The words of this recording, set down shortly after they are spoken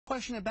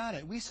question about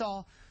it. We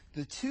saw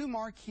the two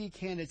marquee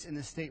candidates in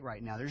the state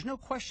right now. There's no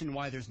question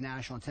why there's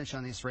national attention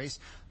on this race.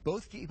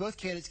 Both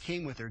candidates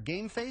came with their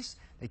game face.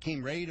 They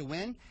came ready to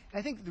win. And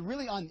I think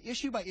really on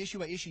issue by issue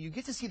by issue, you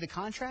get to see the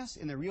contrast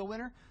in the real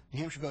winner, New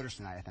Hampshire voters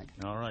tonight, I think.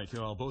 All right.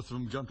 Well, both of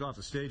them jumped off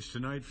the stage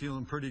tonight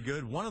feeling pretty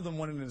good. One of them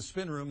went into the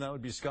spin room. That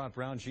would be Scott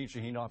Brown. Jeanne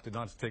Shaheen opted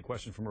not to take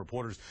questions from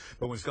reporters.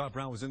 But when Scott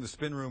Brown was in the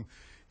spin room,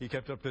 he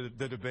kept up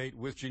the debate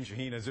with Jeanne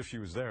Shaheen as if she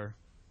was there.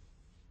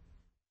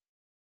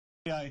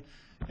 I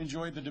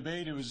enjoyed the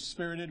debate. It was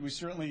spirited. We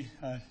certainly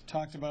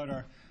talked about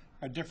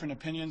our different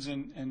opinions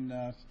and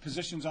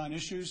positions on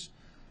issues.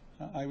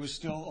 I was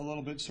still a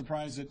little bit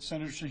surprised that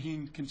Senator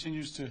Shaheen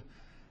continues to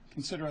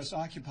consider us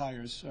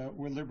occupiers.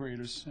 We're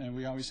liberators, and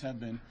we always have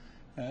been.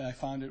 I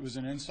found it was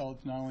an insult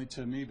not only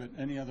to me, but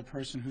any other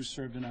person who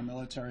served in our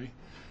military.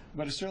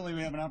 But certainly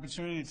we have an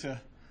opportunity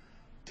to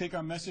take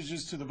our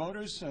messages to the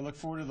voters. I look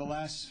forward to the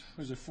last,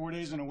 4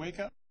 days in a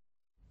wake-up?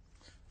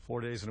 4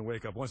 days in a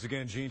wake-up. Once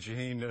again, Jeanne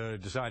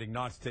Shaheen deciding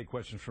not to take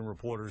questions from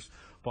reporters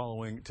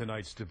following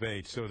tonight's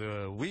debate. So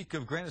the week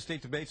of Granite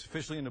State debates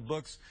officially in the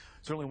books.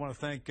 Certainly want to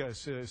thank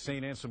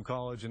St. Anselm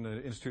College and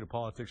the Institute of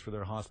Politics for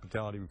their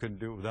hospitality. We couldn't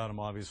do it without them,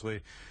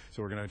 obviously.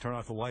 So we're going to turn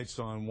off the lights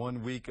on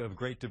 1 week of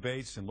great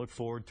debates and look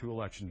forward to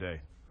Election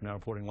Day. Now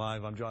reporting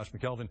live, I'm Josh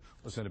McKelvin.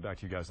 Let's send it back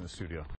to you guys in the studio.